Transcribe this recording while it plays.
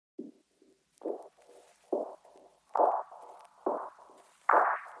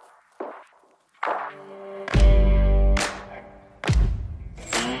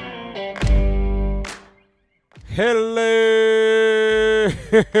Hello,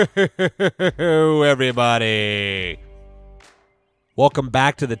 everybody. Welcome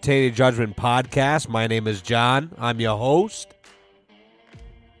back to the Tainted Judgment Podcast. My name is John. I'm your host.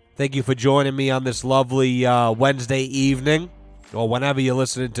 Thank you for joining me on this lovely Wednesday evening, or whenever you're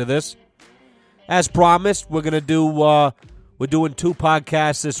listening to this. As promised, we're doing two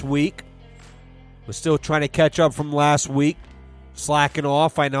podcasts this week. We're still trying to catch up from last week. Slacking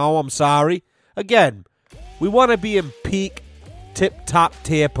off, I know, I'm sorry. Again, we want to be in peak, tip-top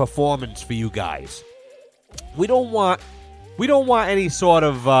tier performance for you guys. We don't want any sort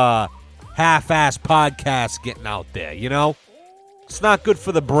of half-ass podcast getting out there, you know? It's not good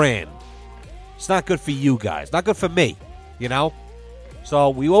for the brand. It's not good for you guys. Not good for me, you know?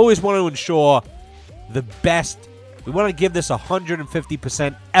 So we always want to ensure the best. We want to give this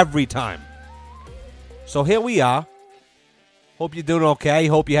 150% every time. So here we are. Hope you're doing okay.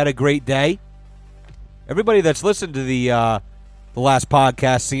 Hope you had a great day. Everybody that's listened to the last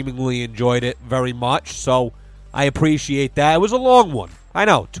podcast seemingly enjoyed it very much, so I appreciate that. It was a long one. I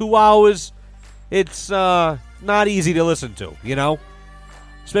know, 2 hours. It's not easy to listen to, you know?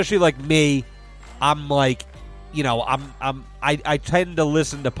 Especially like me, I'm like, you know, I tend to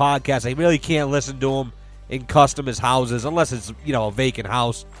listen to podcasts. I really can't listen to them in customers' houses unless it's, you know, a vacant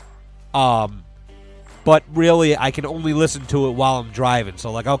house. But really, I can only listen to it while I'm driving.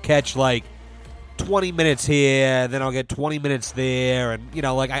 So, like, I'll catch, like, 20 minutes here, then I'll get 20 minutes there. And, you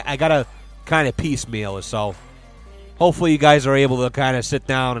know, like, I got to kind of piecemeal it. So, hopefully you guys are able to kind of sit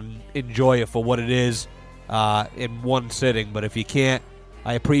down and enjoy it for what it is in one sitting. But if you can't,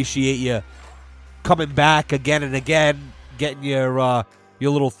 I appreciate you coming back again and again, getting your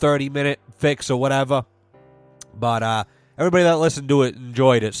little 30-minute fix or whatever. But everybody that listened to it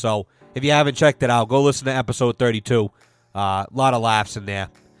enjoyed it. So, if you haven't checked it out, go listen to episode 32. A lot of laughs in there.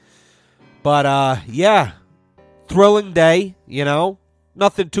 But, yeah, thrilling day, you know.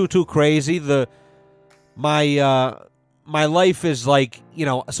 Nothing too crazy. My life is like, you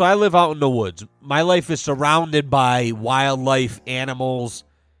know, so I live out in the woods. My life is surrounded by wildlife, animals.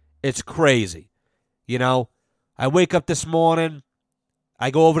 It's crazy, you know. I wake up this morning. I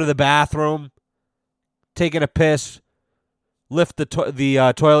go over to the bathroom, taking a piss. Lift the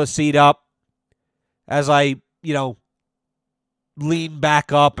toilet seat up as I, you know, lean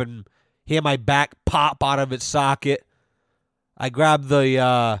back up and hear my back pop out of its socket. I grab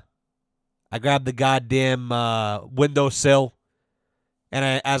the goddamn windowsill,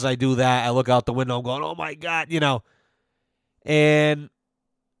 and as I do that, I look out the window. I'm going, oh my god, you know, and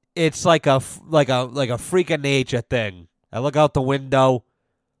it's like a freak of nature thing. I look out the window.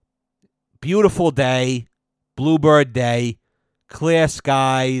 Beautiful day, bluebird day. Clear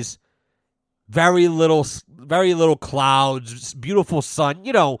skies, very little clouds, beautiful sun.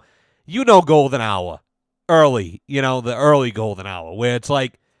 You know, golden hour, early. You know, the early golden hour where it's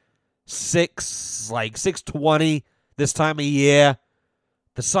like 6:20 this time of year.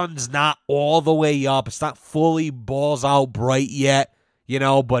 The sun's not all the way up. It's not fully balls out bright yet. You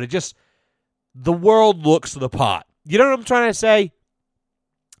know, but it just the world looks the part. You know what I'm trying to say?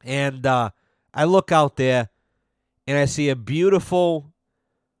 And I look out there. And I see a beautiful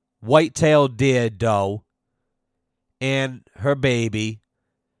white-tailed deer doe and her baby,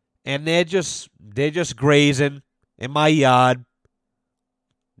 and they're just grazing in my yard,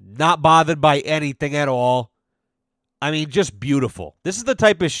 not bothered by anything at all. I mean, just beautiful. This is the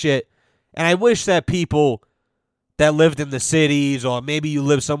type of shit, and I wish that people that lived in the cities, or maybe you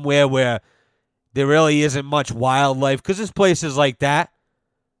live somewhere where there really isn't much wildlife, because there's places like that,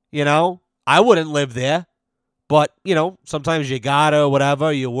 you know? I wouldn't live there. But, you know, sometimes you gotta,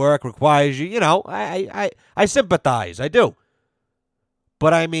 whatever, your work requires you, you know, I sympathize, I do.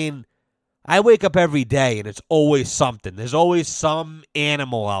 But, I mean, I wake up every day and it's always something. There's always some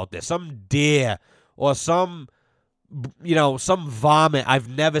animal out there, some deer, or some, you know, some vomit I've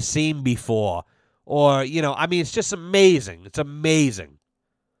never seen before. Or, you know, I mean, it's just amazing. It's amazing.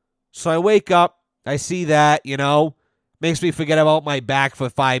 So I wake up, I see that, you know, makes me forget about my back for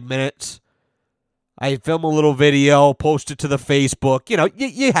 5 minutes. I film a little video, post it to the Facebook. You know,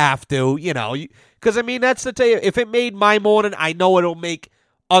 you have to, you know. Because, I mean, that's the tell you, if it made my morning, I know it'll make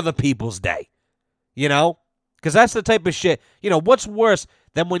other people's day. You know? Because that's the type of shit. You know, what's worse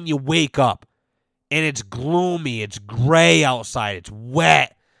than when you wake up and it's gloomy, it's gray outside, it's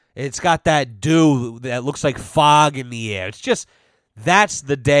wet, it's got that dew that looks like fog in the air. It's just, that's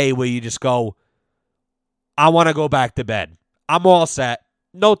the day where you just go, I want to go back to bed. I'm all set.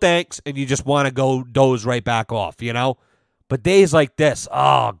 No thanks, and you just want to go doze right back off, you know? But days like this,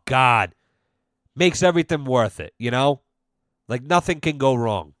 oh, God, makes everything worth it, you know? Like, nothing can go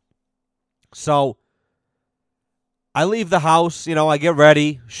wrong. So, I leave the house, I get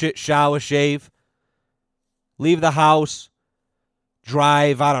ready, shit, shower, shave, leave the house,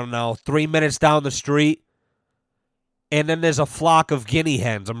 drive, I don't know, 3 minutes down the street, and then there's a flock of guinea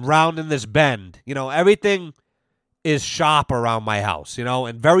hens. I'm rounding this bend. Everything is sharp around my house,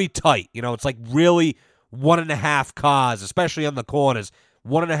 and very tight. It's like really 1.5 cars, especially on the corners,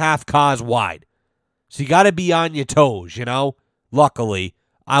 1.5 cars wide. So you got to be on your toes, Luckily,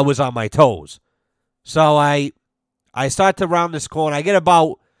 I was on my toes. So I start to round this corner.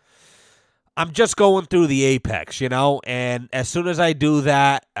 I'm just going through the apex, and as soon as I do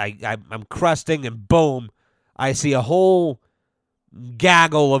that, I'm cresting, and boom, I see a whole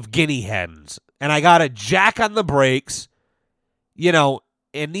gaggle of guinea hens. And I got to jack on the brakes, and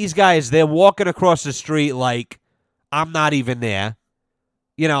these guys, they're walking across the street like I'm not even there.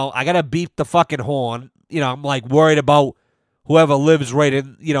 I got to beep the fucking horn. I'm like worried about whoever lives right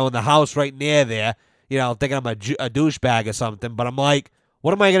in, in the house right near there, thinking I'm a douchebag or something. But I'm like,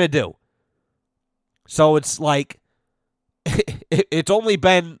 what am I going to do? So it's like, it's only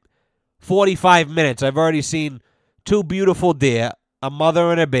been 45 minutes. I've already seen 2 beautiful deer, a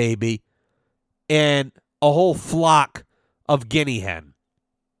mother and a baby, and a whole flock of guinea hen.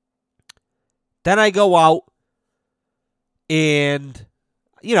 Then I go out and,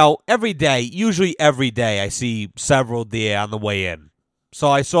 usually every day I see several deer on the way in. So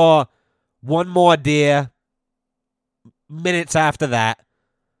I saw one more deer minutes after that.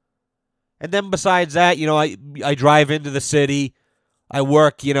 And then besides that, I drive into the city. I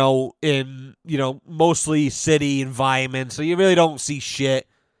work, in, mostly city environment. So you really don't see shit,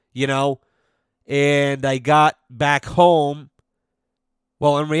 And I got back home.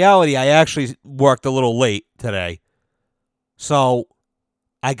 Well, in reality, I actually worked a little late today. So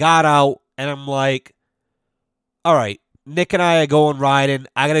I got out and I'm like, all right, Nick and I are going riding.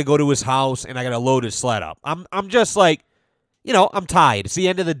 I got to go to his house and I got to load his sled up. I'm just like, I'm tired. It's the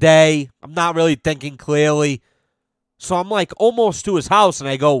end of the day. I'm not really thinking clearly. So I'm like almost to his house and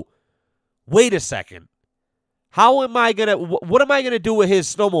I go, wait a second. What am I going to do with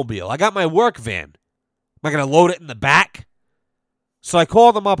his snowmobile? I got my work van. Am I going to load it in the back? So I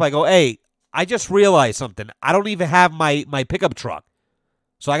call them up. I go, hey, I just realized something. I don't even have my pickup truck.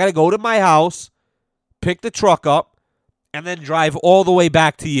 So I got to go to my house, pick the truck up, and then drive all the way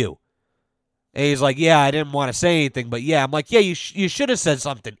back to you. And he's like, yeah, I didn't want to say anything, but yeah. I'm like, yeah, you should have said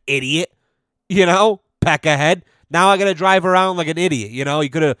something, idiot. Peck ahead. Now I got to drive around like an idiot. You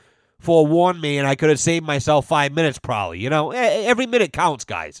could have forewarned me, and I could have saved myself 5 minutes probably. Every minute counts,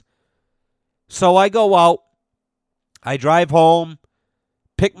 guys. So I go out. I drive home,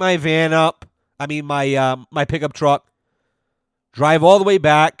 pick my van up. My pickup truck. Drive all the way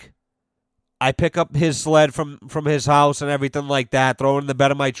back. I pick up his sled from his house and everything like that, throw it in the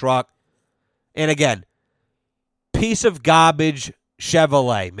bed of my truck. And again, piece of garbage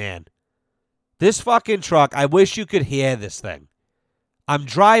Chevrolet, man. This fucking truck, I wish you could hear this thing. I'm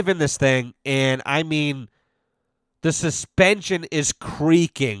driving this thing, and the suspension is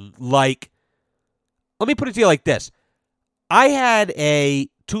creaking like, let me put it to you like this. I had a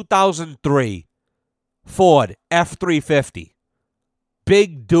 2003 Ford F-350.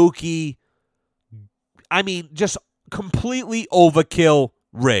 Big dookie. Just completely overkill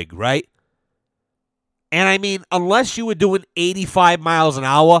rig, right? And unless you were doing 85 miles an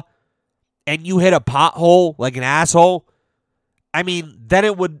hour and you hit a pothole like an asshole, then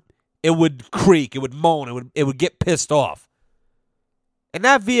it would creak, it would moan, it would get pissed off. And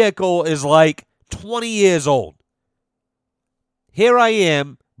that vehicle is like 20 years old. Here I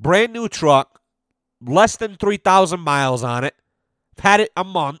am, brand new truck, less than 3,000 miles on it. I've had it a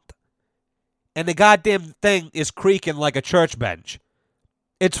month. And the goddamn thing is creaking like a church bench.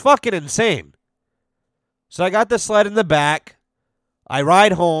 It's fucking insane. So I got the sled in the back. I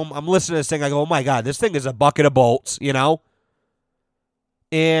ride home. I'm listening to this thing. I go, oh my God, this thing is a bucket of bolts,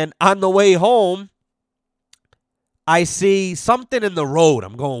 And on the way home, I see something in the road.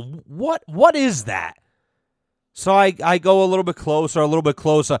 I'm going, what is that? So I go a little bit closer.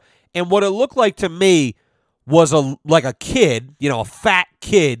 And what it looked like to me was like a kid, a fat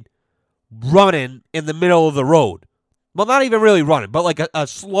kid, running in the middle of the road. Well, not even really running, but like a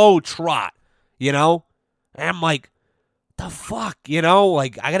slow trot, And I'm like, the fuck,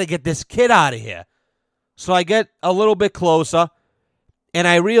 Like, I got to get this kid out of here. So I get a little bit closer, and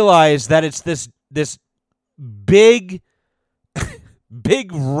I realize that it's this big,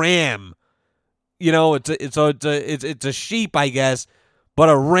 big ram. It's a sheep, I guess, but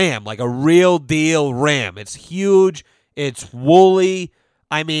a ram, like a real deal ram. It's huge. It's woolly.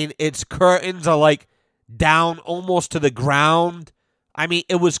 Its curtains are like down almost to the ground.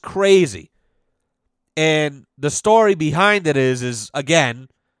 It was crazy. And the story behind it is again,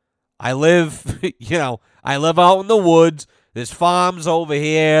 I live, I live out in the woods. There's farms over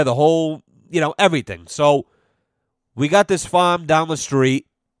here, the whole, everything. So we got this farm down the street,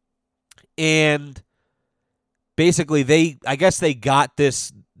 and basically I guess they got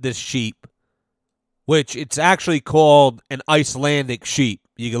this sheep, which it's actually called an Icelandic sheep.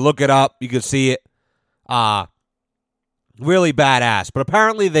 You can look it up, you can see it. Really badass. But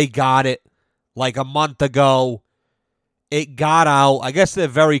apparently they got it like a month ago. It got out. I guess they're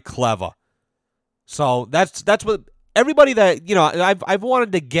very clever. So that's what everybody that, I've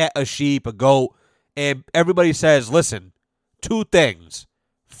wanted to get a sheep, a goat, and everybody says, listen, two things.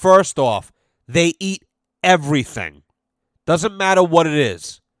 First off, they eat everything. Doesn't matter what it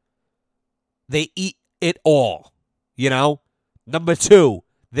is. They eat it all, Number two,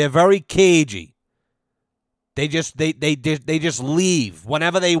 they're very cagey. They just leave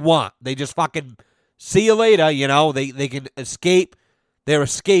whenever they want. They just fucking see you later, They can escape. They're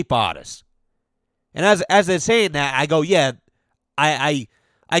escape artists. And as they're saying that, I go, yeah, I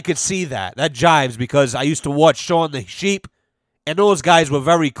could see that. That jives because I used to watch Shaun the Sheep, and those guys were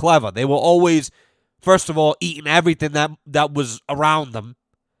very clever. They were always, first of all, eating everything that was around them,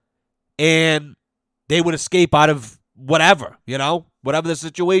 and they would escape out of whatever, whatever the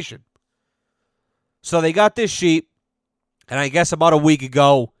situation. So they got this sheep, and I guess about a week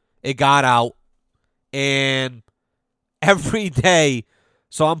ago, it got out, and every day,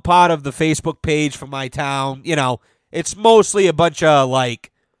 so I'm part of the Facebook page for my town, it's mostly a bunch of,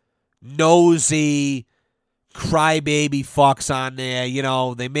 nosy, crybaby fucks on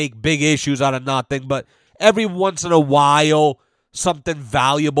there, they make big issues out of nothing, but every once in a while, something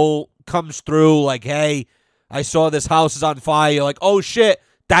valuable comes through, like, hey, I saw this house is on fire, you're like, oh shit,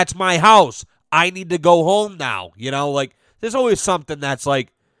 that's my house. I need to go home now, there's always something that's,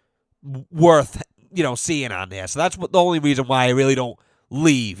 worth, seeing on there. So that's the only reason why I really don't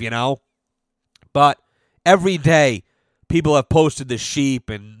leave, But every day, people have posted the sheep,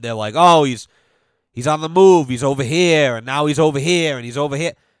 and they're like, oh, he's on the move, he's over here, and now he's over here, and he's over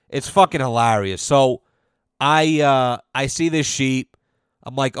here. It's fucking hilarious. So I see this sheep.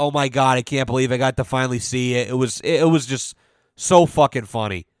 I'm like, oh my God, I can't believe I got to finally see it. It was just so fucking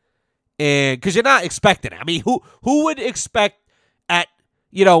funny. And because you're not expecting it. I mean, who would expect at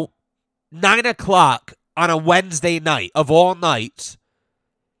 9 o'clock on a Wednesday night of all nights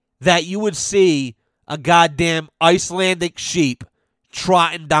that you would see a goddamn Icelandic sheep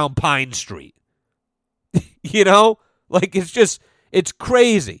trotting down Pine Street? It's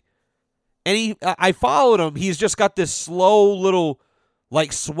crazy. And I followed him. He's just got this slow little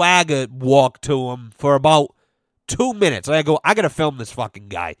swagger walk to him for about 2 minutes. And I go, I gotta film this fucking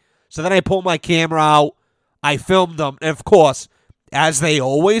guy. So then I pull my camera out, I filmed him, and of course, as they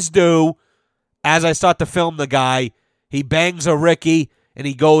always do, as I start to film the guy, he bangs a Ricky, and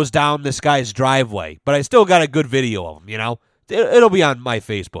he goes down this guy's driveway. But I still got a good video of him, It'll be on my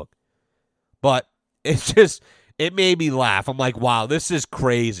Facebook. But it made me laugh. I'm like, wow, this is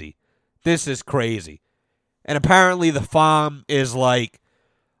crazy. This is crazy. And apparently the farm is like,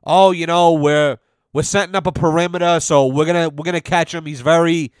 oh, we're setting up a perimeter, so we're gonna catch him. He's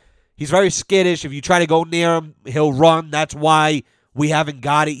very skittish. If you try to go near him, he'll run. That's why we haven't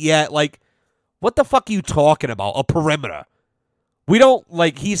got it yet. What the fuck are you talking about? A perimeter? We don't,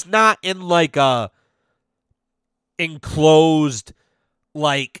 he's not in, a enclosed,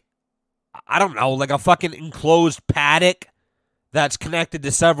 I don't know, a fucking enclosed paddock that's connected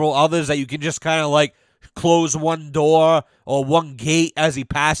to several others that you can just kind of, close one door or one gate as he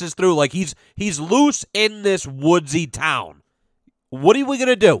passes through. He's loose in this woodsy town. What are we going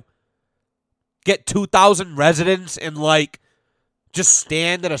to do? Get 2,000 residents and, just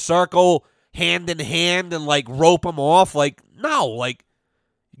stand in a circle, hand in hand, and, rope them off? No.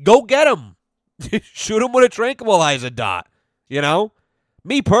 Go get him. Shoot him with a tranquilizer dot.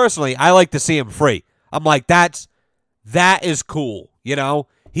 Me personally, I like to see him free. I'm like, that is cool.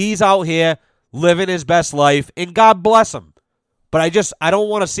 He's out here living his best life, and God bless him. But I don't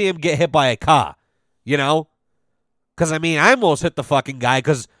want to see him get hit by a car. Because, I almost hit the fucking guy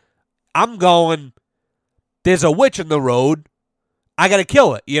because I'm going, there's a witch in the road. I got to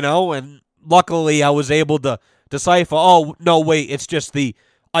kill it, And luckily I was able to decipher, oh, no, wait, it's just the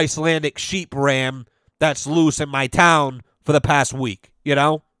Icelandic sheep ram that's loose in my town for the past week,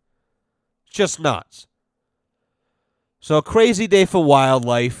 Just nuts. So a crazy day for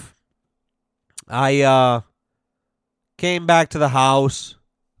wildlife. I came back to the house,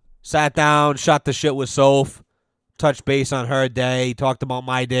 sat down, shot the shit with Soph, touched base on her day, talked about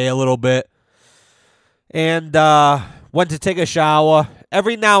my day a little bit, and went to take a shower,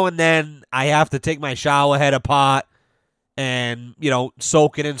 every now and then I have to take my shower head apart and,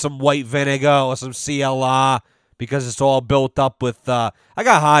 soak it in some white vinegar or some CLR because it's all built up with, I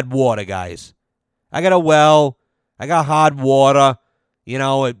got hard water, guys. I got a well. I got hard water.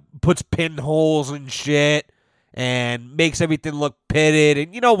 It puts pinholes and shit and makes everything look pitted.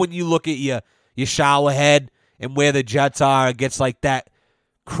 And, when you look at your shower head and where the jets are, it gets like that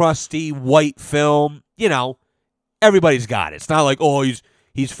crusty white film. Everybody's got it. It's not like, oh,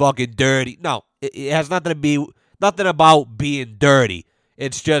 he's fucking dirty. No, it has nothing about being dirty.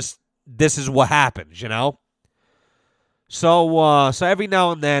 It's just this is what happens, So every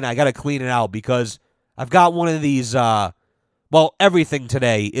now and then I got to clean it out because I've got one of these. Everything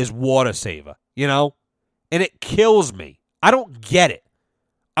today is water saver, and it kills me. I don't get it.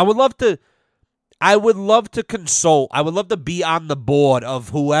 I would love to consult. I would love to be on the board of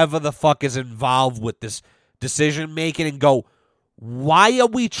whoever the fuck is involved with this decision making and go, why are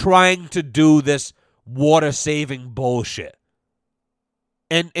we trying to do this water saving bullshit?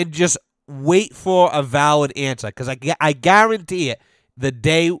 And just wait for a valid answer, because I guarantee it, the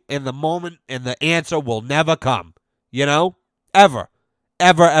day and the moment and the answer will never come. Ever.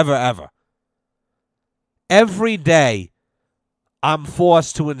 Ever, ever, ever. Every day I'm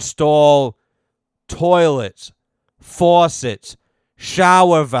forced to install toilets, faucets,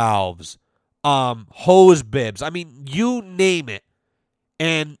 shower valves, hose bibs. I mean, you name it.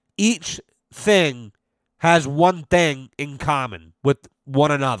 And each thing has one thing in common with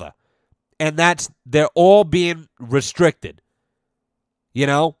one another. And that's they're all being restricted.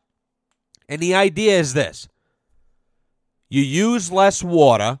 And the idea is this. You use less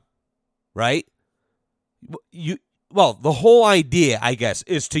water, right? The whole idea, I guess,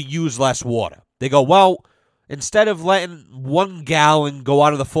 is to use less water. They go, well, instead of letting 1 gallon go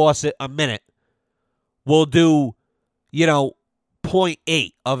out of the faucet a minute, we'll do,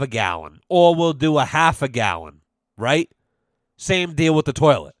 0.8 of a gallon. Or we'll do a half a gallon, right? Same deal with the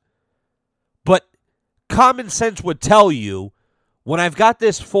toilet. But common sense would tell you, when I've got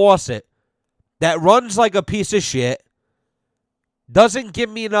this faucet that runs like a piece of shit, doesn't give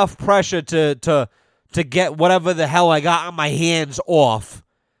me enough pressure to get whatever the hell I got on my hands off,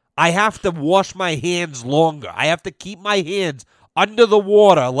 I have to wash my hands longer. I have to keep my hands under the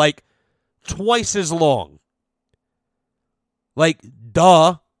water like twice as long. Like,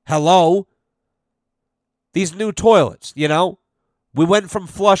 duh, hello. These new toilets, we went from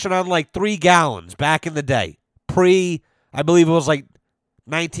flushing on like 3 gallons back in the day. I believe it was like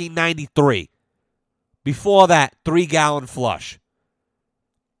 1993. Before that, 3-gallon flush.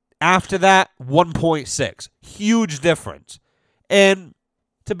 After that, 1.6. Huge difference. And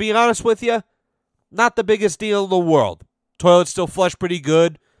to be honest with you, not the biggest deal in the world. Toilets still flush pretty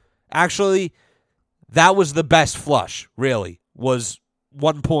good. Actually, that was the best flush, really, was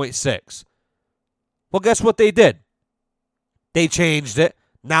 1.6. Well, guess what they did? They changed it.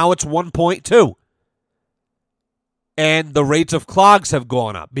 Now it's 1.2. And the rates of clogs have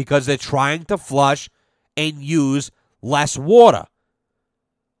gone up because they're trying to flush and use less water.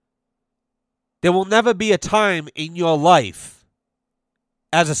 There will never be a time in your life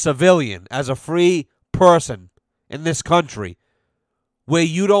as a civilian, as a free person in this country, where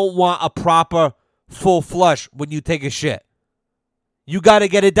you don't want a proper full flush when you take a shit. You got to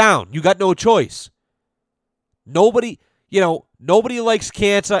get it down. You got no choice. Nobody likes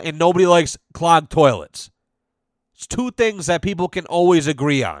cancer and nobody likes clogged toilets. It's 2 things that people can always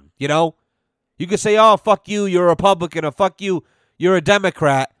agree on, You can say, oh, fuck you, you're a Republican, or fuck you, you're a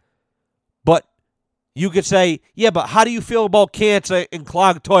Democrat. But you could say, yeah, but how do you feel about cancer and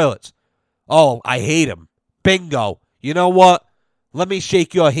clogged toilets? Oh, I hate them. Bingo. You know what? Let me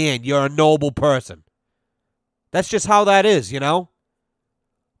shake your hand. You're a noble person. That's just how that is,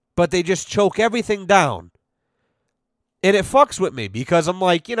 But they just choke everything down. And it fucks with me because I'm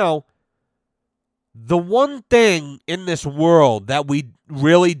like, the one thing in this world that we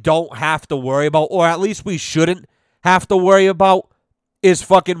really don't have to worry about, or at least we shouldn't have to worry about, is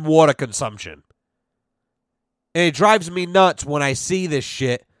fucking water consumption. And it drives me nuts when I see this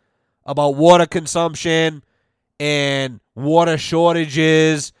shit about water consumption and water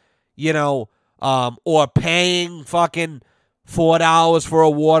shortages, or paying fucking $4 for a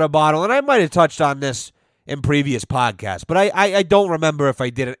water bottle. And I might have touched on this in previous podcasts, but I don't remember if I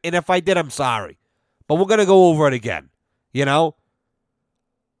did it. And if I did, I'm sorry. But we're going to go over it again, And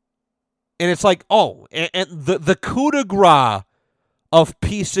it's like, oh, and the coup de grace of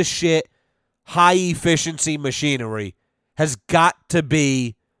piece of shit, high efficiency machinery has got to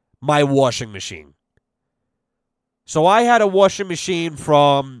be my washing machine. So I had a washing machine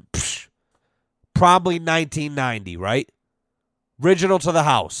from probably 1990, right? Original to the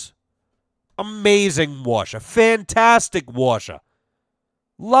house. Amazing washer. Fantastic washer.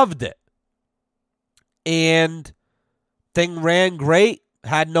 Loved it. And thing ran great.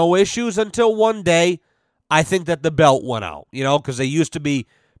 Had no issues until one day, I think that the belt went out. Because they used to be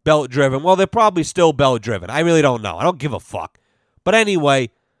belt-driven. Well, they're probably still belt-driven. I really don't know. I don't give a fuck. But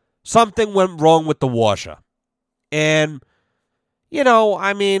anyway, something went wrong with the washer. And,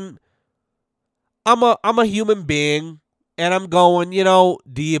 I'm a human being. And I'm going,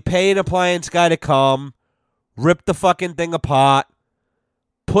 do you pay an appliance guy to come, rip the fucking thing apart,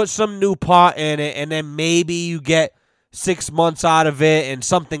 put some new part in it, and then maybe you get 6 months out of it and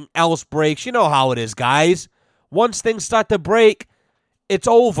something else breaks? You know how it is, guys. Once things start to break, it's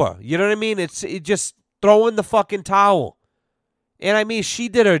over. You know what I mean? It's just throw in the fucking towel. And she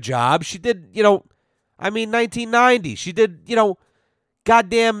did her job. She did, 1990. She did,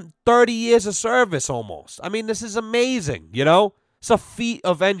 goddamn 30 years of service almost. This is amazing, It's a feat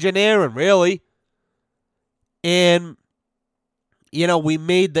of engineering, really. And, we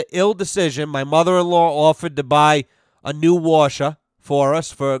made the ill decision. My mother-in-law offered to buy a new washer for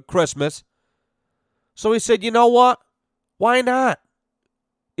us for Christmas. So we said, you know what? Why not?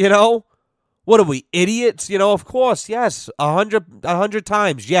 What are we, idiots? Of course, yes. 100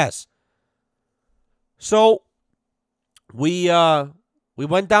 times, yes. So we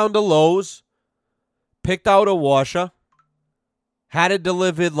went down to Lowe's, picked out a washer, had it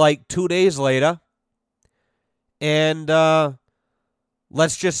delivered like 2 days later. And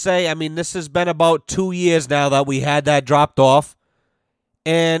let's just say, this has been about 2 years now that we had that dropped off.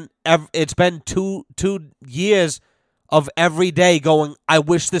 And it's been two years of every day going, I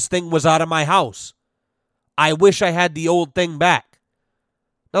wish this thing was out of my house. I wish I had the old thing back.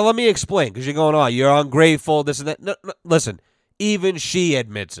 Now, let me explain, because you're going, oh, you're ungrateful, this and that. No, listen, even she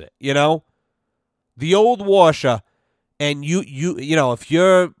admits it, The old washer, and you if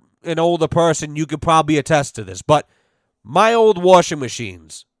you're an older person, you could probably attest to this, but my old washing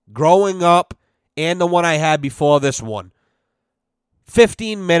machines, growing up, and the one I had before this one,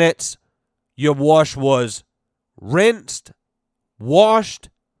 15 minutes, your wash was rinsed, washed,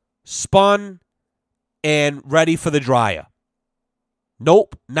 spun, and ready for the dryer.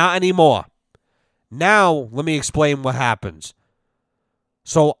 Nope, not anymore. Now, let me explain what happens.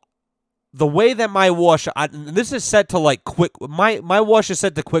 So, the way that my washer, this is set to like quick, my washer is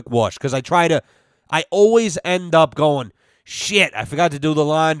set to quick wash, because I always end up going, shit, I forgot to do the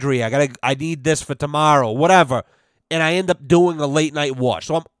laundry, I need this for tomorrow, whatever, and I end up doing a late night wash.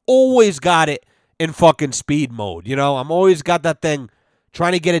 So I'm always got it in fucking speed mode, I'm always got that thing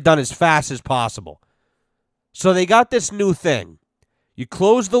trying to get it done as fast as possible. So they got this new thing. You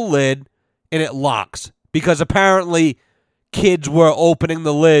close the lid and it locks, because apparently kids were opening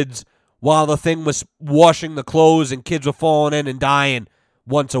the lids while the thing was washing the clothes and kids were falling in and dying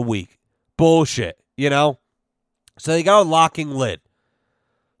once a week. Bullshit, So they got a locking lid.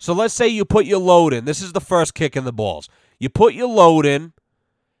 So let's say you put your load in. This is the first kick in the balls. You put your load in,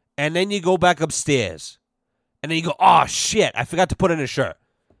 and then you go back upstairs. And then you go, oh, shit, I forgot to put in a shirt.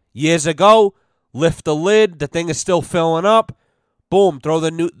 Years ago, lift the lid. The thing is still filling up. Boom,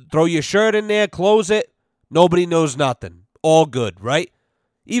 throw your shirt in there, close it. Nobody knows nothing. All good, right?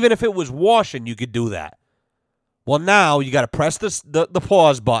 Even if it was washing, you could do that. Well, now you got to press the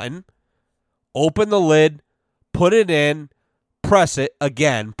pause button, open the lid, put it in, press it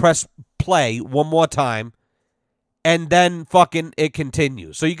again, press play one more time, and then fucking it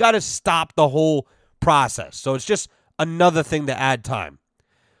continues. So you got to stop the whole process. So it's just another thing to add time.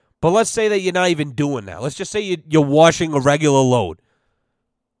 But let's say that you're not even doing that. Let's just say you're washing a regular load.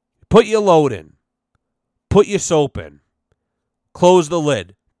 Put your load in. Put your soap in. Close the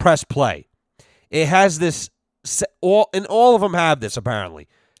lid. Press play. It has this, and all of them have this apparently,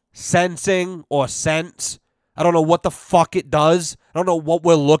 sensing or sense. I don't know what the fuck it does. I don't know what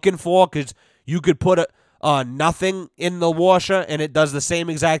we're looking for, because you could put nothing in the washer and it does the same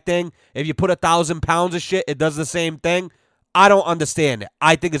exact thing. If you put 1,000 pounds of shit, it does the same thing. I don't understand it.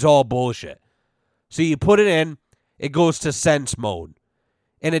 I think it's all bullshit. So you put it in, it goes to sense mode.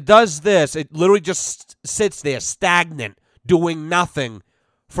 And it does this. It literally just sits there stagnant, doing nothing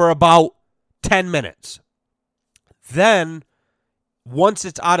for about 10 minutes. Then, once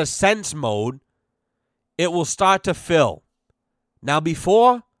it's out of sense mode, it will start to fill. Now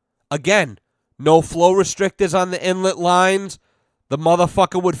before, again, no flow restrictors on the inlet lines. The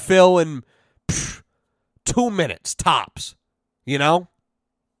motherfucker would fill in 2 minutes tops.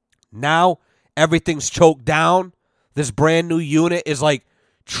 Now, everything's choked down. This brand new unit is like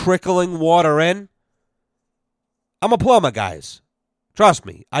trickling water in. I'm a plumber, guys. Trust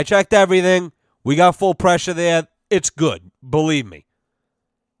me. I checked everything. We got full pressure there. It's good, believe me.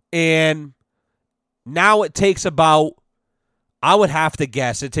 And now it takes about, I would have to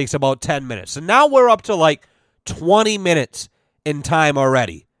guess, it takes about 10 minutes. So now we're up to like 20 minutes in time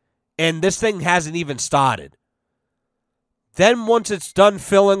already. And this thing hasn't even started. Then once it's done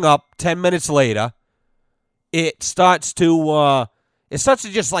filling up 10 minutes later, it starts to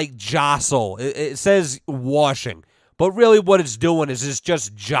just like jostle. It says washing. But really what it's doing is it's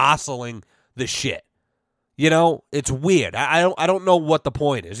just jostling the shit. You know, it's weird. I don't know what the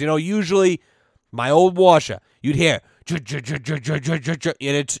point is. You know, usually my old washer, you'd hear, and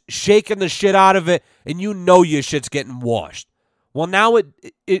it's shaking the shit out of it, and you know your shit's getting washed. Well, now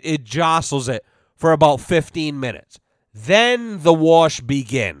it jostles it for about 15 minutes. Then the wash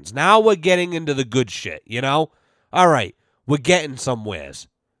begins. Now we're getting into the good shit, you know? All right, we're getting somewheres.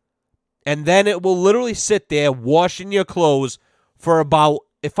 And then it will literally sit there washing your clothes for about,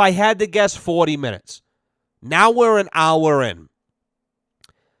 if I had to guess, 40 minutes. Now we're an hour in.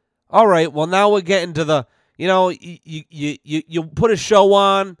 All right, well, now we're getting to the, you know, you put a show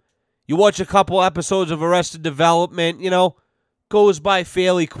on, you watch a couple episodes of Arrested Development, you know, goes by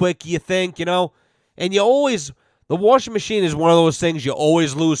fairly quick, you think, you know, and you always, the washing machine is one of those things you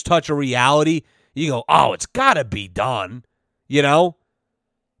always lose touch of reality. You go, oh, it's got to be done, you know,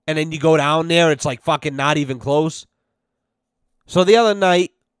 and then you go down there, it's like fucking not even close. So the other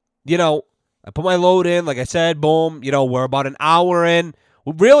night, you know, I put my load in, like I said, boom, you know, we're about an hour in.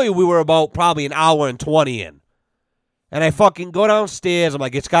 Really, we were about probably an hour and 20 in. And I fucking go downstairs. I'm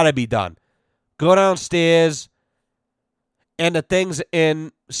like, it's got to be done. Go downstairs, and the thing's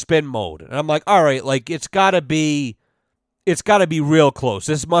in spin mode. And I'm like, all right, like, it's got to be real close.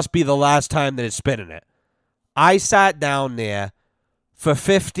 This must be the last time that it's spinning it. I sat down there for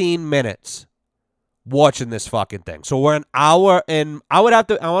 15 minutes watching this fucking thing. So we're an hour and I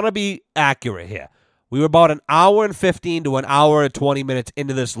want to be accurate here. We were about an hour and 15 to an hour and 20 minutes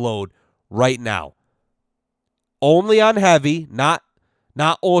into this load right now. Only on heavy, not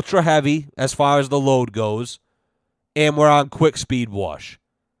ultra heavy as far as the load goes. And we're on quick speed wash.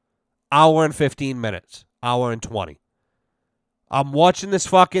 Hour and 15 minutes. Hour and 20. I'm watching this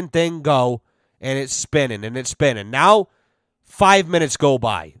fucking thing go, and it's spinning, and it's spinning. Now, 5 minutes go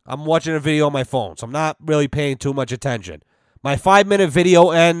by. I'm watching a video on my phone, so I'm not really paying too much attention. My 5-minute video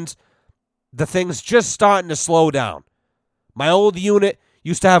ends. The thing's just starting to slow down. My old unit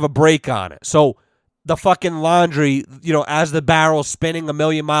used to have a brake on it. So the fucking laundry, you know, as the barrel's spinning a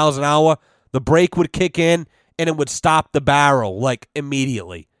million miles an hour, the brake would kick in, and it would stop the barrel, like,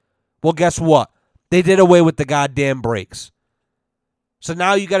 immediately. Well, guess what? They did away with the goddamn brakes. So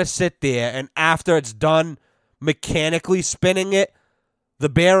now you got to sit there, and after it's done mechanically spinning it, the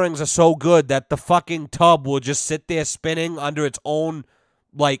bearings are so good that the fucking tub will just sit there spinning under its own,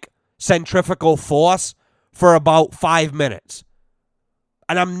 like, centrifugal force for about 5 minutes.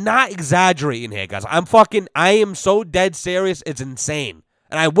 And I'm not exaggerating here, guys. I am so dead serious, it's insane.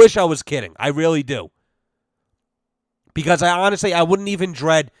 And I wish I was kidding. I really do. Because I wouldn't even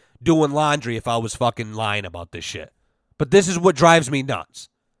dread doing laundry if I was fucking lying about this shit. But this is what drives me nuts.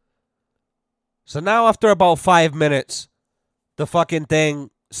 So now after about 5 minutes, the fucking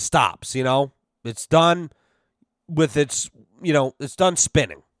thing stops, you know? It's done with its, you know, it's done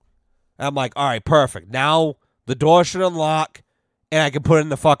spinning. And I'm like, all right, perfect. Now the door should unlock and I can put it in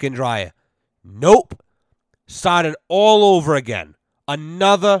the fucking dryer. Nope. Started all over again.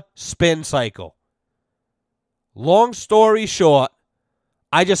 Another spin cycle. Long story short,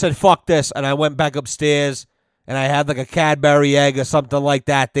 I just said, fuck this, and I went back upstairs, and I had like a Cadbury egg or something like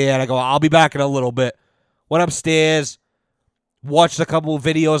that there, and I go, I'll be back in a little bit. Went upstairs, watched a couple of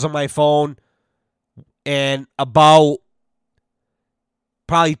videos on my phone, and about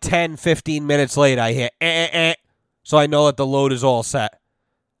probably 10, 15 minutes later, I hear, so I know that the load is all set.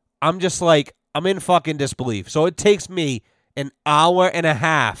 I'm just like, I'm in fucking disbelief. So it takes me an hour and a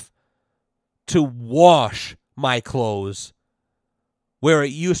half to wash my clothes, where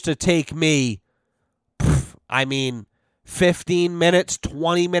it used to take me, 15 minutes,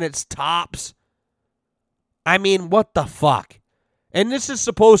 20 minutes tops. I mean, what the fuck? And this is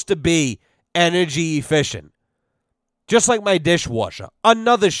supposed to be energy efficient. Just like my dishwasher.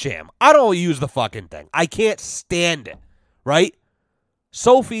 Another sham. I don't use the fucking thing. I can't stand it, right?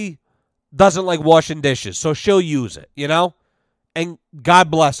 Sophie doesn't like washing dishes, so she'll use it, you know? And God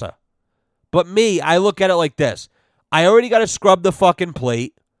bless her. But me, I look at it like this. I already got to scrub the fucking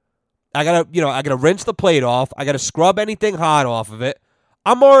plate. I got to rinse the plate off. I got to scrub anything hot off of it.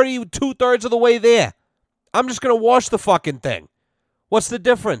 I'm already 2/3 of the way there. I'm just going to wash the fucking thing. What's the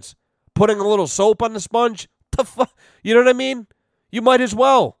difference? Putting a little soap on the sponge? The fuck? You know what I mean? You might as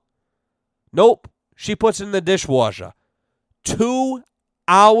well. Nope. she puts in the dishwasher. 2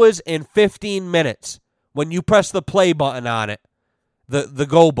 hours and 15 minutes when you press the play button on it, the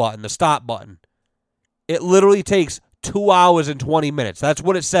go button, the stop button. It literally takes 2 hours and 20 minutes. That's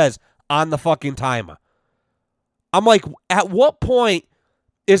what it says on the fucking timer. I'm like, at what point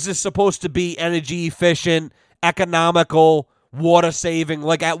is this supposed to be energy efficient, economical, water saving?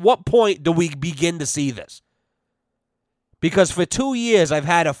 Like, at what point do we begin to see this? Because for 2 years, I've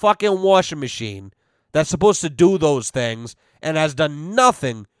had a fucking washing machine that's supposed to do those things and has done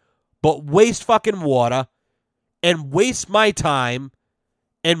nothing but waste fucking water and waste my time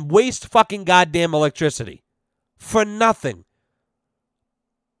and waste fucking goddamn electricity. For nothing.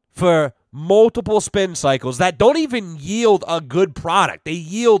 For multiple spin cycles that don't even yield a good product. They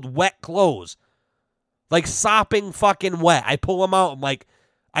yield wet clothes. Like sopping fucking wet. I pull them out. I'm like,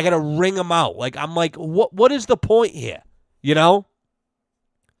 I gotta wring them out. Like, I'm like, what is the point here? You know?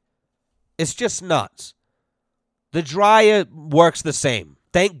 It's just nuts. The dryer works the same.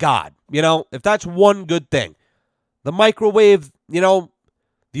 Thank God. You know, if that's one good thing. The microwave, you know,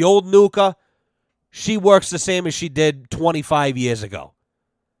 the old Nuka, she works the same as she did 25 years ago.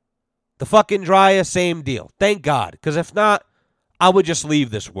 The fucking dryer, same deal. Thank God. Because if not, I would just leave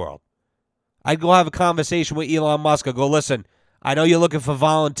this world. I'd go have a conversation with Elon Musk. I'd go, listen, I know you're looking for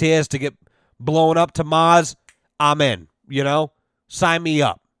volunteers to get blown up to Mars. I'm in, you know? Sign me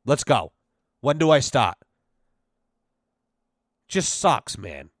up. Let's go. When do I start? Just sucks,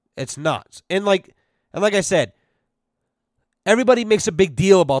 man. It's nuts. And like I said, everybody makes a big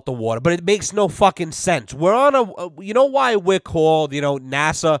deal about the water, but it makes no fucking sense. We're on a, you know why we're called, you know,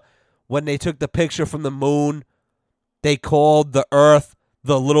 NASA, when they took the picture from the moon, they called the Earth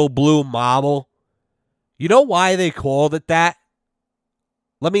the little blue marble. You know why they called it that?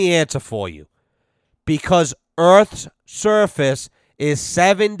 Let me answer for you. Because Earth's surface is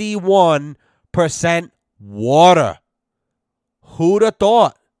 71% water. Who'd have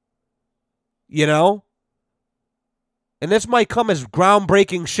thought? You know? And this might come as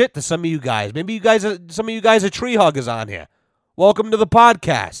groundbreaking shit to some of you guys. Maybe some of you guys are tree huggers on here. Welcome to the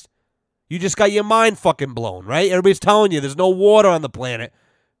podcast. You just got your mind fucking blown, right? Everybody's telling you there's no water on the planet.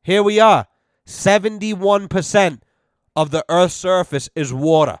 Here we are. 71% of the Earth's surface is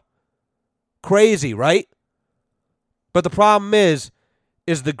water. Crazy, right? But the problem is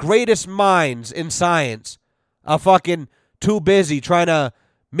the greatest minds in science are fucking too busy trying to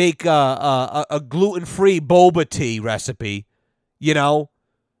make a gluten-free boba tea recipe, you know,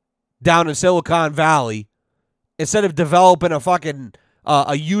 down in Silicon Valley, instead of developing a fucking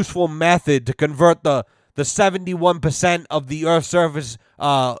a useful method to convert the 71% of the Earth's surface,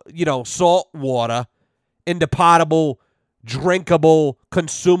 you know, salt water into potable, drinkable,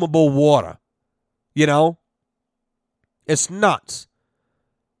 consumable water. You know? It's nuts.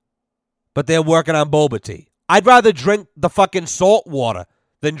 But they're working on boba tea. I'd rather drink the fucking salt water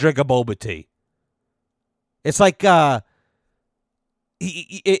than drink a boba tea. It's like, in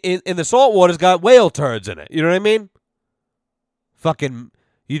the salt water's got whale turds in it. You know what I mean? Fucking,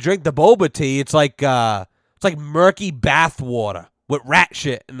 you drink the boba tea, it's like murky bath water with rat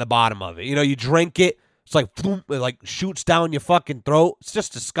shit in the bottom of it. You know, you drink it, it's like, it like shoots down your fucking throat. It's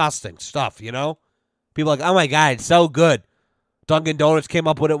just disgusting stuff, you know? People are like, oh my God, it's so good. Dunkin' Donuts came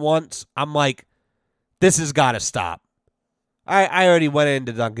up with it once. I'm like, this has got to stop. I already went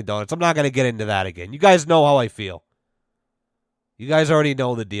into Dunkin' Donuts. I'm not going to get into that again. You guys know how I feel. You guys already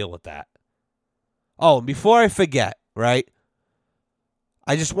know the deal with that. Oh, and before I forget, right?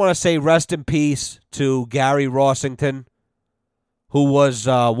 I just want to say rest in peace to Gary Rossington, who was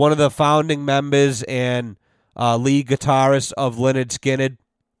one of the founding members and lead guitarist of Lynyrd Skynyrd.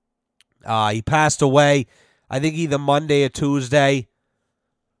 He passed away, I think either Monday or Tuesday.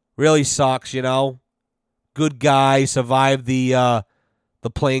 Really sucks, you know. Good guy, survived the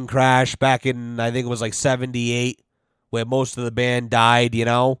plane crash back in, I think it was like 78, where most of the band died, you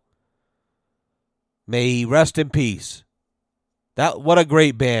know. May he rest in peace. What a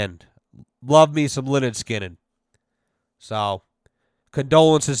great band. Love me some Lynyrd Skynyrd. So,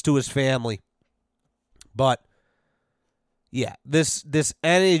 condolences to his family. But, yeah, this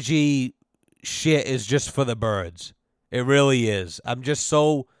energy shit is just for the birds. It really is. I'm just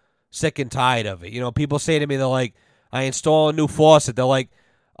so sick and tired of it. You know, people say to me, they're like, I install a new faucet. They're like,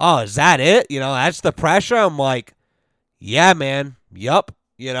 oh, is that it? You know, that's the pressure? I'm like, yeah, man. Yup.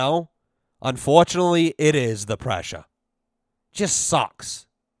 You know, unfortunately, it is the pressure. Just sucks.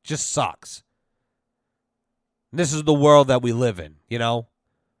 Just sucks. This is the world that we live in, you know?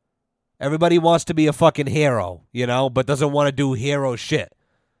 Everybody wants to be a fucking hero, you know, but doesn't want to do hero shit.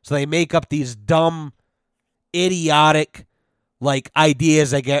 So they make up these dumb, idiotic, like,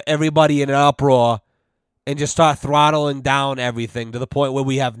 ideas that get everybody in an uproar and just start throttling down everything to the point where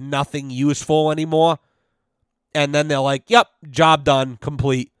we have nothing useful anymore. And then they're like, yep, job done,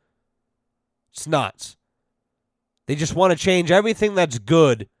 complete. It's nuts. They just want to change everything that's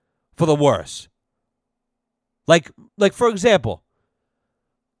good for the worse. Like for example,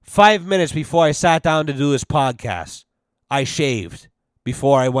 5 minutes before I sat down to do this podcast, I shaved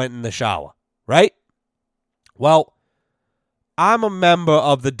before I went in the shower, right? Well, I'm a member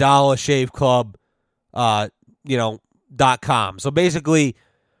of the Dollar Shave Club, .com. So basically,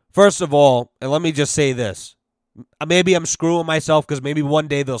 first of all, and let me just say this. Maybe I'm screwing myself because maybe one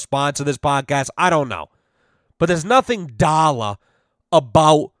day they'll sponsor this podcast. I don't know. But there's nothing dollar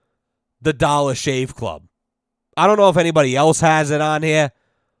about the Dollar Shave Club. I don't know if anybody else has it on here,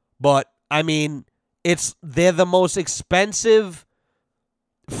 but I mean, they're the most expensive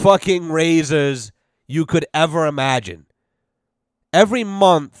fucking razors you could ever imagine. Every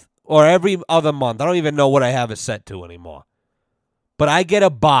month or every other month, I don't even know what I have it set to anymore. But I get a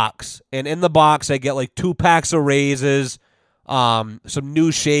box, and in the box I get like 2 packs of razors, some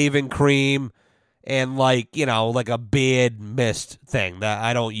new shaving cream, and like a beard mist thing that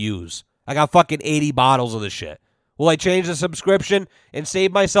I don't use. I got fucking 80 bottles of this shit. Will I change the subscription and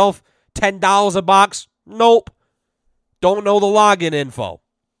save myself $10 a box? Nope. Don't know the login info.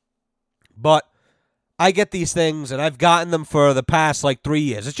 But I get these things, and I've gotten them for the past like 3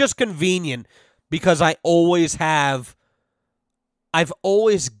 years. It's just convenient because I've always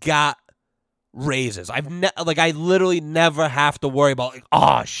got razors. I literally never have to worry about like,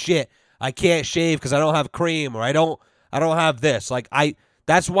 oh shit, I can't shave because I don't have cream, or I don't have this. Like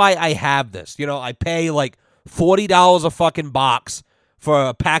that's why I have this. I pay like $40 a fucking box for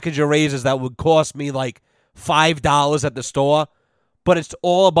a package of razors that would cost me like $5 at the store. But it's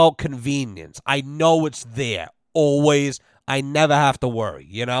all about convenience. I know it's there always. I never have to worry,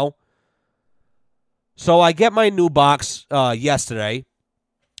 So I get my new box yesterday,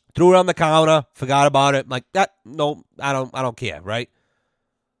 threw it on the counter, forgot about it. Like that, no, I don't care, right?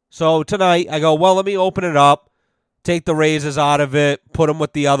 So tonight I go, well, let me open it up, take the razors out of it, put them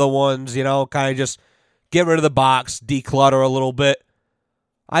with the other ones, kind of just get rid of the box, declutter a little bit.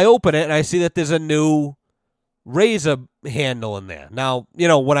 I open it and I see that there's a new razor handle in there. Now,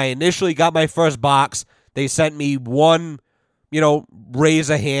 when I initially got my first box, they sent me one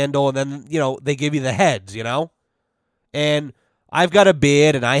razor handle, and then, they give you the heads, and I've got a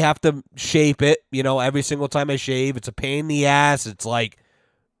beard and I have to shape it, every single time I shave. It's a pain in the ass. It's like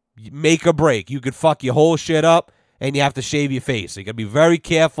make or break. You could fuck your whole shit up and you have to shave your face. So you got to be very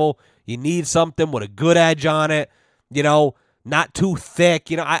careful. You need something with a good edge on it, not too thick.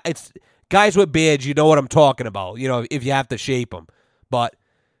 It's guys with beards, you know what I'm talking about, if you have to shape them. But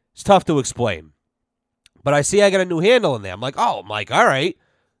it's tough to explain. But I see I got a new handle in there. I'm like, all right,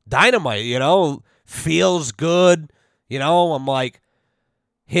 dynamite, feels good. I'm like,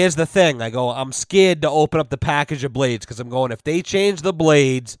 here's the thing. I go, I'm scared to open up the package of blades because I'm going, if they change the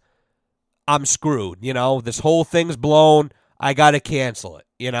blades, I'm screwed. This whole thing's blown. I got to cancel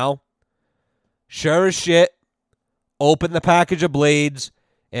it, Sure as shit, open the package of blades,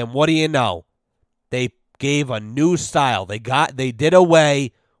 and what do you know? They gave a new style. They did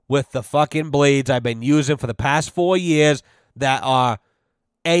away with the fucking blades I've been using for the past 4 years that are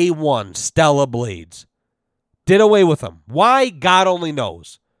A1 stellar blades. Did away with them. Why? God only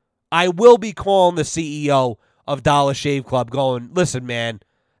knows. I will be calling the CEO of Dollar Shave Club going, listen, man,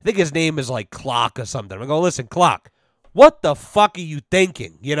 I think his name is like Clock or something. I go, listen, Clock, what the fuck are you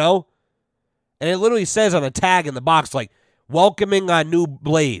thinking, And it literally says on a tag in the box, like, welcoming our new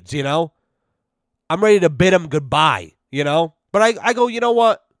blades, I'm ready to bid him goodbye, But I go, you know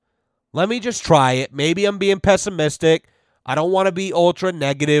what? Let me just try it. Maybe I'm being pessimistic. I don't want to be ultra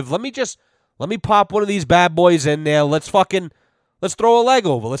negative. Let me pop one of these bad boys in there. Let's throw a leg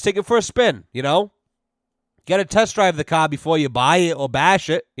over. Let's take it for a spin, Get a test drive the car before you buy it or bash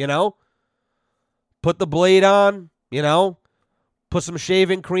it, Put the blade on, Put some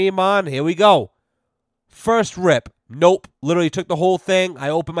shaving cream on. Here we go. First rip. Nope. Literally took the whole thing. I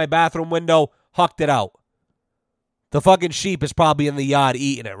opened my bathroom window, hucked it out. The fucking sheep is probably in the yard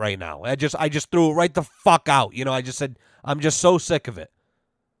eating it right now. I just threw it right the fuck out. I just said, I'm just so sick of it.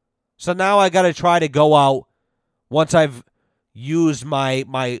 So now I got to try to go out once I've used my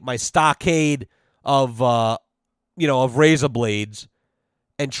stockade of razor blades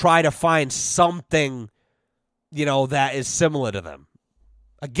and try to find something, that is similar to them.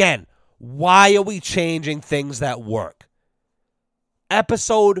 Again, why are we changing things that work?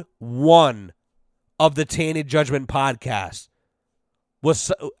 Episode 1 of the Tainted Judgment podcast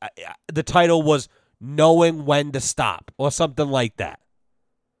was the title was Knowing When to Stop or something like that.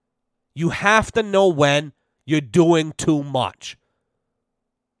 You have to know when you're doing too much.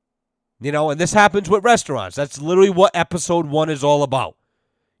 And this happens with restaurants. That's literally what episode 1 is all about.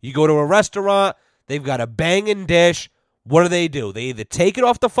 You go to a restaurant, they've got a banging dish. What do? They either take it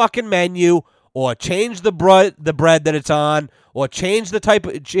off the fucking menu or change the bread that it's on or change the type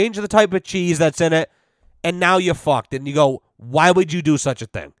of cheese that's in it, and now you're fucked. And you go, why would you do such a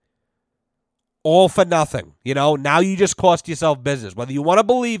thing? All for nothing. Now you just cost yourself business. Whether you want to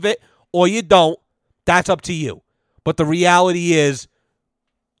believe it or you don't, that's up to you. But the reality is,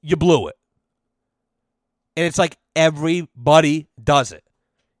 you blew it. And it's like everybody does it.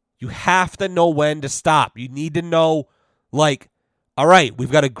 You have to know when to stop. You need to know, all right,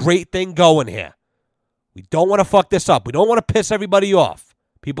 we've got a great thing going here. We don't want to fuck this up. We don't want to piss everybody off.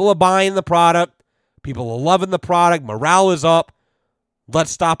 People are buying the product. People are loving the product. Morale is up. Let's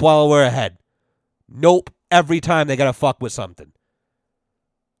stop while we're ahead. Nope. Every time they got to fuck with something.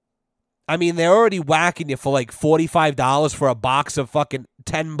 I mean, they're already whacking you for $45 for a box of fucking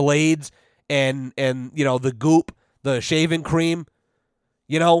 10 blades and the goop, the shaving cream.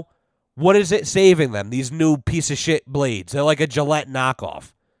 What is it saving them? These new piece of shit blades. They're like a Gillette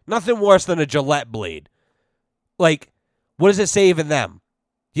knockoff. Nothing worse than a Gillette blade. What is it saving them?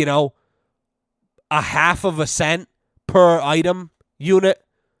 A half of a cent per item unit?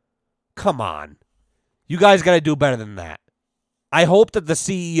 Come on. You guys got to do better than that. I hope that the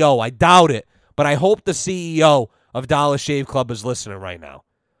CEO, I doubt it, but I hope the CEO of Dollar Shave Club is listening right now.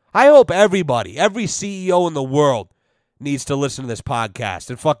 I hope everybody, every CEO in the world needs to listen to this podcast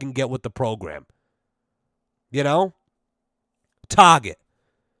and fucking get with the program. Target.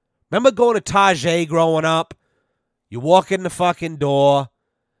 Remember going to Target growing up? You walk in the fucking door,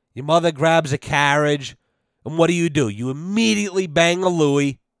 your mother grabs a carriage, and what do? You immediately bang a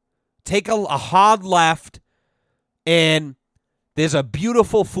Louis, take a hard left, and there's a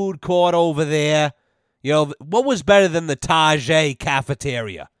beautiful food court over there. What was better than the Target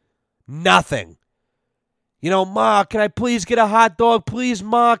cafeteria? Nothing. Ma, can I please get a hot dog? Please,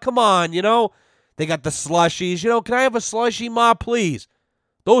 Ma, come on, They got the slushies. Can I have a slushie, Ma, please?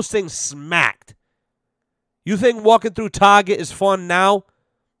 Those things smacked. You think walking through Target is fun now?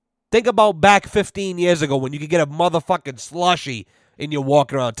 Think about back 15 years ago when you could get a motherfucking slushie and you're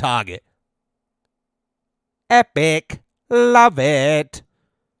walking around Target. Epic. Love it.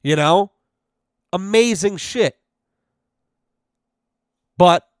 Amazing shit.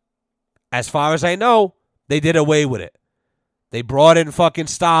 But as far as I know, they did away with it. They brought in fucking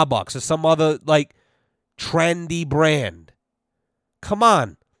Starbucks or some other, trendy brand. Come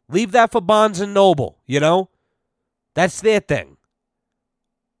on. Leave that for Barnes & Noble, That's their thing.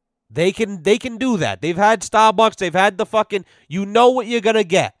 They can do that. They've had Starbucks. They've had the fucking, what you're going to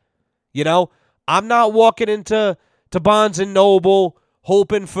get. I'm not walking into Barnes & Noble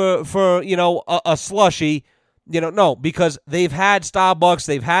hoping for a slushie. No, because they've had Starbucks.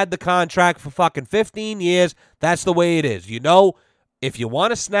 They've had the contract for fucking 15 years. That's the way it is. If you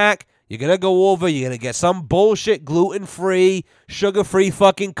want a snack, you're going to go over, you're going to get some bullshit gluten-free, sugar-free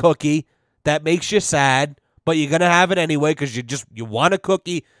fucking cookie that makes you sad, but you're going to have it anyway because you want a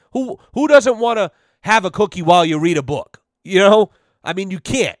cookie. Who doesn't want to have a cookie while you read a book? I mean, you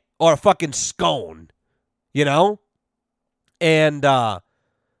can't. Or a fucking scone, And,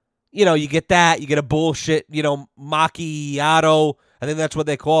 you get that. You get a bullshit, macchiato. I think that's what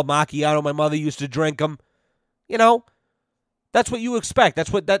they call macchiato. My mother used to drink them. That's what you expect.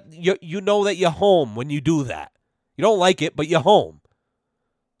 That's what that that you're home when you do that. You don't like it, but you're home.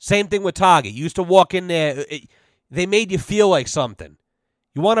 Same thing with Target. You used to walk in there. They made you feel like something.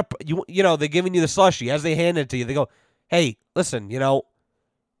 You want to, they're giving you the slushie. As they hand it to you, they go, hey, listen, you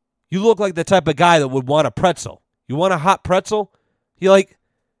look like the type of guy that would want a pretzel. You want a hot pretzel? You're like,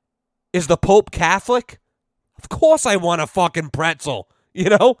 is the Pope Catholic? Of course I want a fucking pretzel.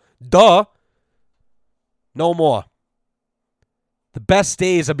 Duh. No more. The best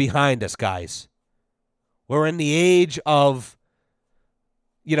days are behind us, guys. We're in the age of,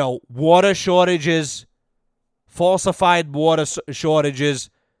 water shortages, falsified water shortages,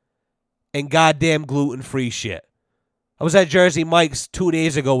 and goddamn gluten-free shit. I was at Jersey Mike's 2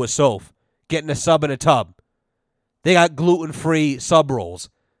 days ago with Soph, getting a sub in a tub. They got gluten-free sub rolls.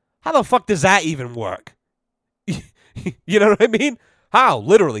 How the fuck does that even work? You know what I mean? How?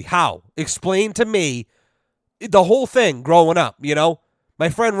 Literally, how? Explain to me the whole thing growing up, My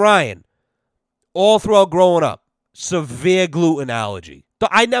friend Ryan, all throughout growing up, severe gluten allergy.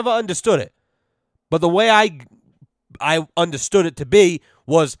 I never understood it. But the way I understood it to be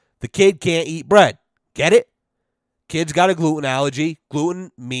was the kid can't eat bread. Get it? Kid's got a gluten allergy.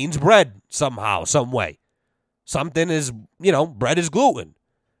 Gluten means bread somehow, some way. Something is, bread is gluten.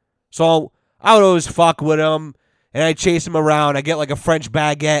 So I would always fuck with him, and I'd chase him around. I get like a French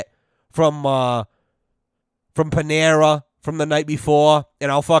baguette from Panera from the night before,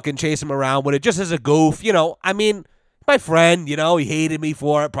 and I'll fucking chase him around with it just as a goof. I mean, my friend, he hated me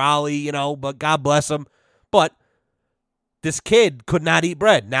for it probably, but God bless him. But this kid could not eat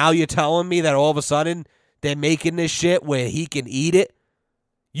bread. Now you're telling me that all of a sudden they're making this shit where he can eat it?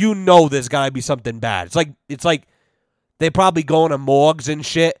 There's got to be something bad. It's like they probably going to morgues and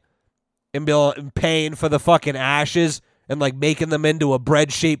shit and paying for the fucking ashes and like making them into a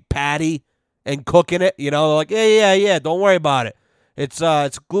bread-shaped patty and cooking it. They're like, yeah, don't worry about it. It's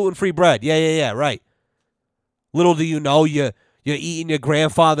gluten-free bread. Yeah, right. Little do you know, you're eating your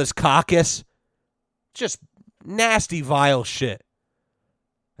grandfather's carcass. Just nasty, vile shit.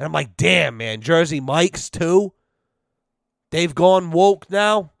 And I'm like, damn, man, Jersey Mike's too? They've gone woke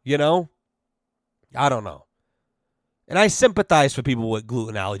now, I don't know. And I sympathize for people with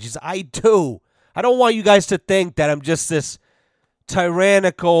gluten allergies. I do. I don't want you guys to think that I'm just this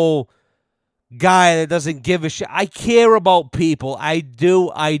tyrannical guy that doesn't give a shit. I care about people. I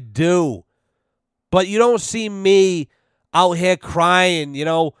do. But you don't see me out here crying,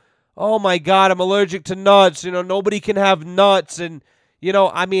 oh my God, I'm allergic to nuts. Nobody can have nuts. And,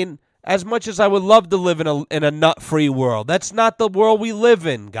 I mean, as much as I would love to live in a nut-free world, that's not the world we live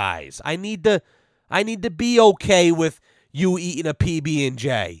in, guys. I need to be okay with you eating a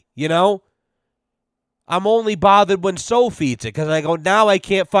PB&J, I'm only bothered when Soph eats it because I go, now I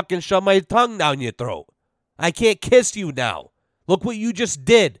can't fucking shove my tongue down your throat. I can't kiss you now. Look what you just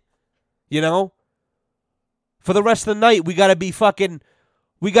did, For the rest of the night, we got to be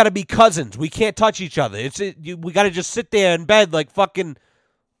cousins. We can't touch each other. We got to just sit there in bed like fucking,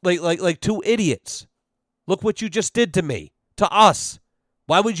 like two idiots. Look what you just did to me, to us.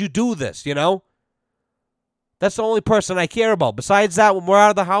 Why would you do this, That's the only person I care about. Besides that, when we're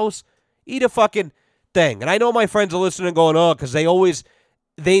out of the house, eat a fucking thing. And I know my friends are listening going, oh, because they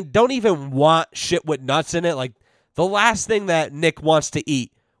don't even want shit with nuts in it. Like, the last thing that Nick wants to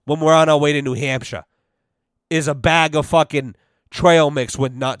eat when we're on our way to New Hampshire is a bag of fucking trail mix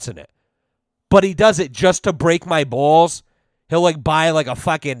with nuts in it. But he does it just to break my balls. He'll like buy like a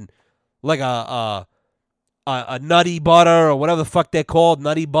fucking, like a nutty butter or whatever the fuck they're called,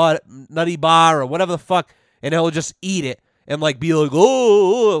 nutty bar or whatever the fuck, and he'll just eat it and like be like,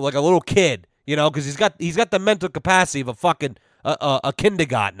 oh, like a little kid, because he's got the mental capacity of a fucking a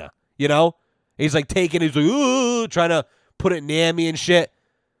kindergartner, He's like he's like, ooh, trying to put it near me and shit,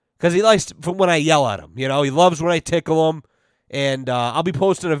 because he likes from when I yell at him, He loves when I tickle him, and I'll be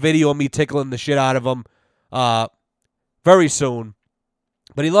posting a video of me tickling the shit out of him very soon.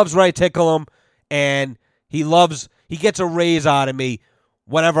 But he loves when I tickle him, and he gets a raise out of me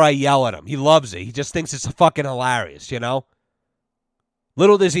whenever I yell at him. He loves it. He just thinks it's fucking hilarious,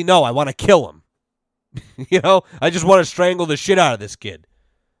 Little does he know I want to kill him. I just want to strangle the shit out of this kid.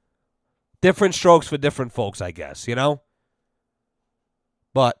 Different strokes for different folks, I guess,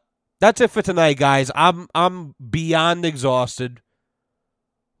 But that's it for tonight, guys. I'm beyond exhausted.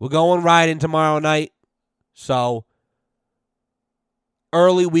 We're going riding tomorrow night. So,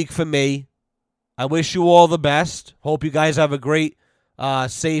 early week for me. I wish you all the best. Hope you guys have a great,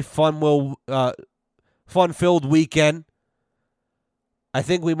 safe, fun-filled weekend. I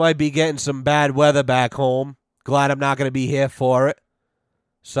think we might be getting some bad weather back home. Glad I'm not going to be here for it.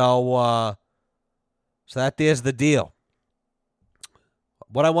 So that there's the deal.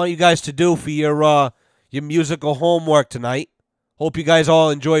 What I want you guys to do for your musical homework tonight. Hope you guys all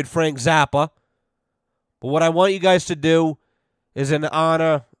enjoyed Frank Zappa. But what I want you guys to do is in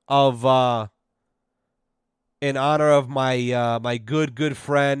honor of my good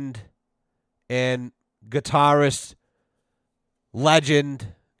friend and guitarist legend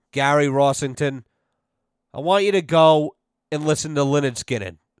Gary Rossington. I want you to go and listen to Lynyrd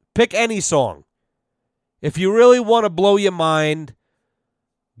Skynyrd. Pick any song. If you really want to blow your mind,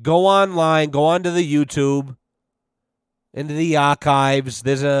 go online, go onto the YouTube, into the archives.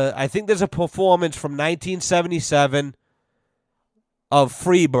 I think there's a performance from 1977 of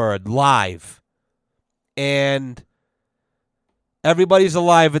Freebird live. And everybody's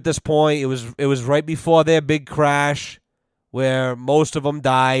alive at this point. It was right before their big crash where most of them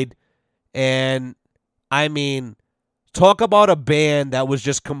died. And I mean, talk about a band that was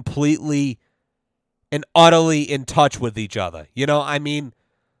just completely and utterly in touch with each other. I mean,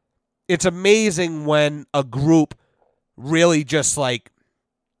 it's amazing when a group really just like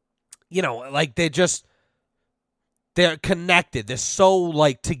they're connected. They're so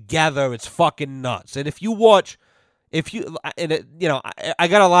like together. It's fucking nuts. And I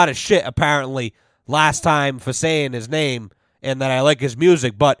got a lot of shit apparently last time for saying his name and that I like his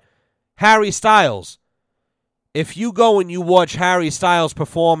music, but Harry Styles. If you go and you watch Harry Styles'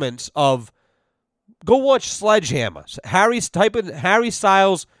 performance of, go watch Sledgehammer. Type in Harry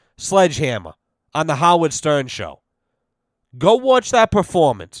Styles Sledgehammer on the Howard Stern Show. Go watch that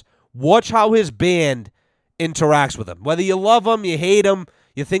performance. Watch how his band interacts with him. Whether you love him, you hate him,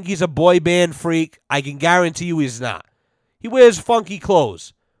 you think he's a boy band freak, I can guarantee you he's not. He wears funky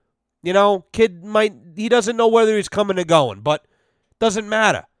clothes. You know, he doesn't know whether he's coming or going, but doesn't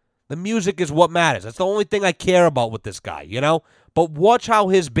matter. The music is what matters. That's the only thing I care about with this guy, you know? But watch how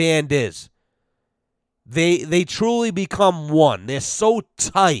his band is. They truly become one. They're so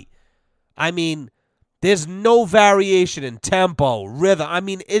tight. I mean, there's no variation in tempo, rhythm. I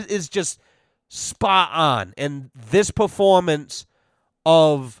mean, it is just spot on. And this performance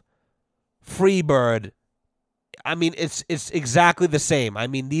of Freebird, I mean, it's exactly the same. I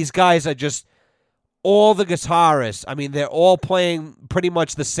mean, these guys are just, all the guitarists, I mean, they're all playing pretty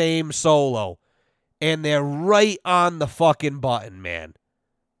much the same solo. And they're right on the fucking button, man.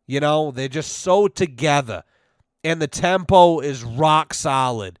 You know, they're just so together. And the tempo is rock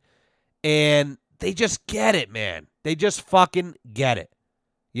solid. And they just get it, man. They just fucking get it.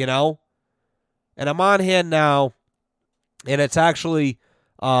 You know? And I'm on here now, and it's actually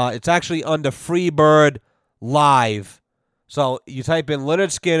under Freebird Live. So you type in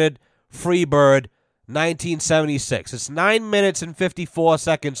Leonard Skinner, Freebird, 1976. It's 9 minutes and 54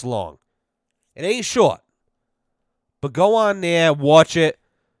 seconds long. It ain't short. But go on there, watch it.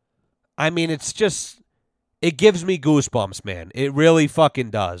 I mean, it's just, it gives me goosebumps, man. It really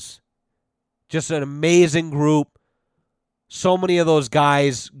fucking does. Just an amazing group. So many of those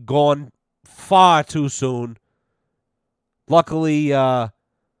guys gone far too soon. Luckily,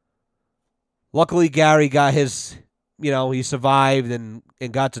 Gary got his, he survived and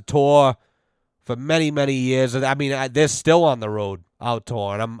got to tour for many, many years. I mean, they're still on the road out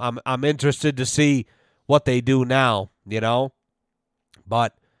touring. I'm interested to see what they do now,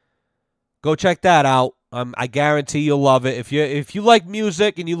 But go check that out. I guarantee you'll love it. If you like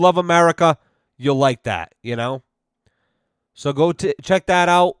music and you love America, you'll like that, So go check that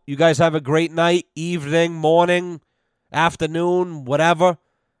out. You guys have a great night, evening, morning, afternoon, whatever.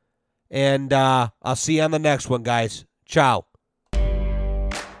 And I'll see you on the next one, guys. Ciao.